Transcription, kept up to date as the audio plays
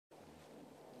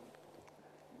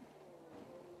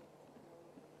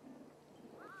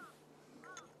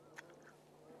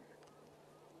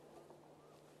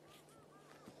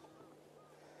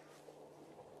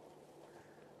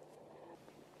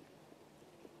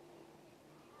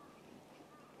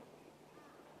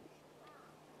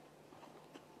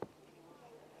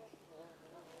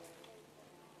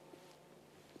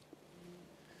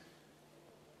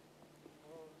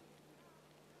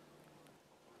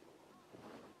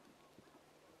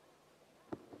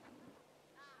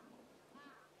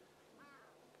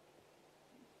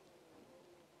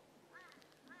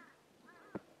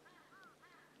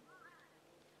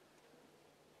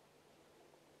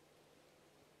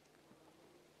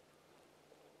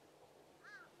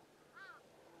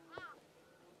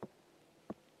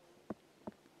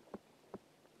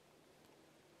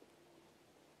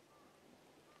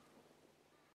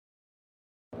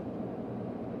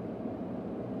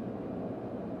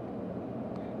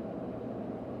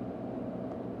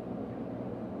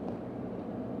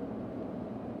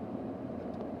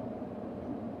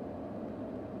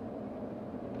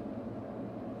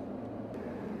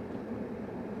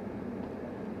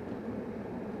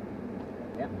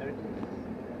Yeah, there it is.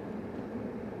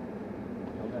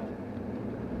 Hold on.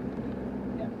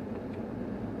 Yeah.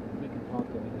 We can talk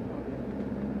over here.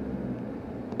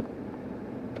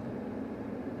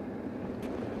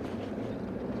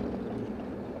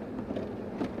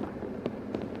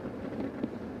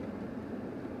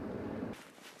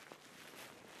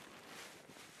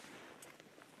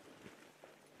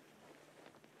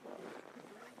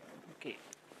 Okay.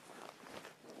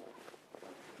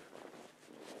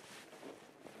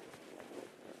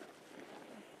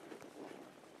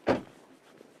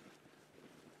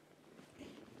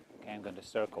 Okay, I'm going to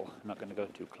circle. I'm not going to go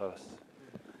too close.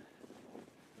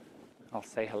 I'll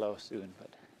say hello soon, but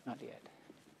not yet.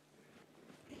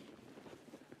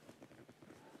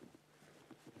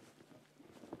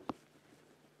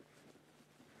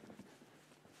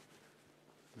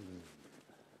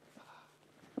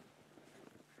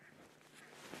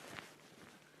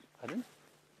 Pardon?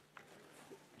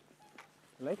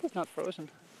 The lake is not frozen.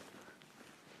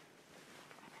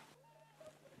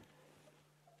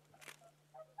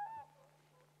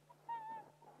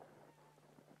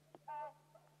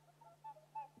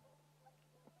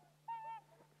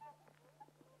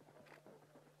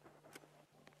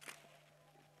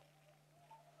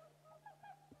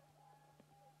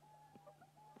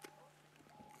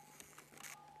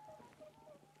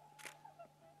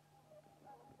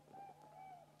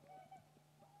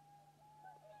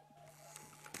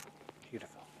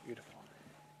 Beautiful, beautiful.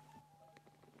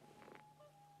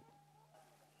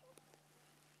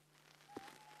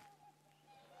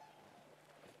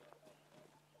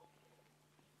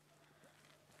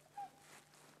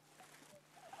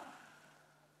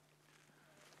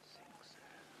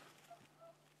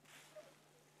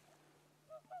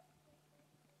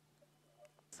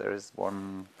 There is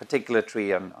one particular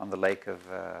tree on the lake of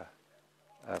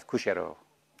Kushiro,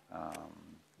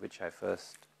 which I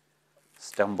first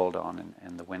stumbled on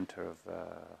in the winter of,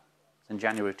 in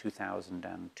January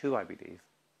 2002, I believe.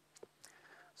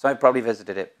 So I've probably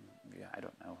visited it, yeah, I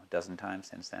don't know, a dozen times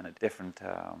since then, at different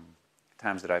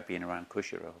times that I've been around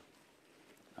Kushiro.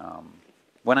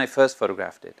 When I first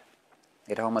photographed it,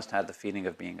 it almost had the feeling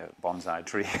of being a bonsai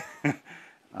tree.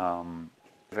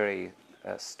 Very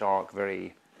stark,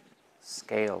 very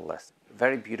scaleless,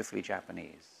 very beautifully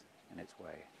Japanese in its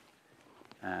way.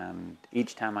 And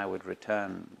each time I would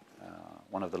return,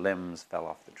 one of the limbs fell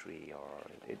off the tree, or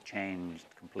it changed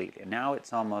completely. And now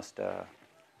it's almost kind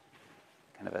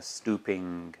of a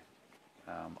stooping,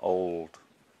 old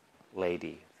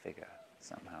lady figure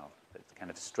somehow that kind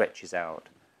of stretches out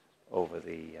over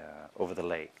the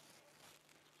lake.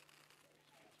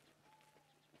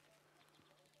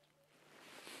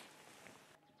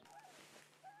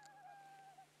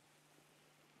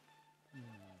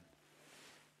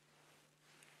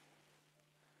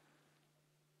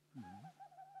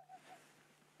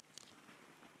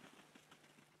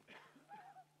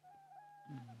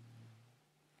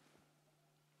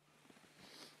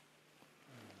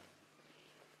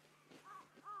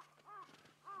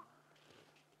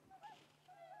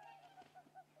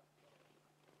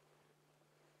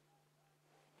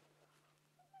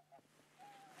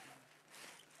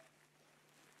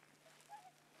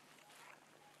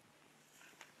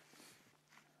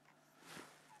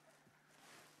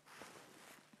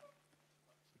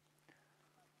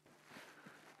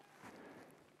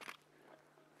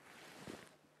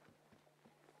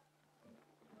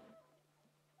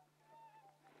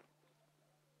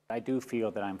 I do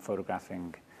feel that I'm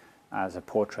photographing as a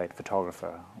portrait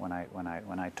photographer when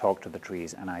I talk to the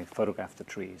trees and I photograph the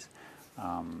trees.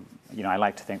 You know, I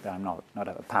like to think that I'm not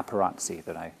a paparazzi,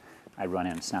 that I run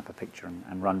in, snap a picture,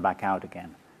 and run back out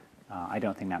again. I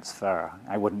don't think that's fair.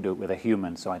 I wouldn't do it with a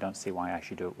human, so I don't see why I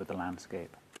should do it with the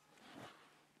landscape.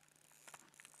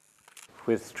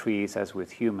 With trees, as with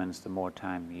humans, the more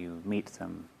time you meet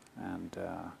them and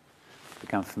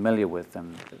become familiar with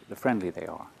them, the friendlier they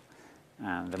are.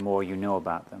 And the more you know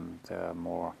about them, the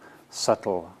more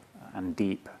subtle and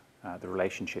deep the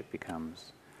relationship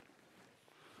becomes.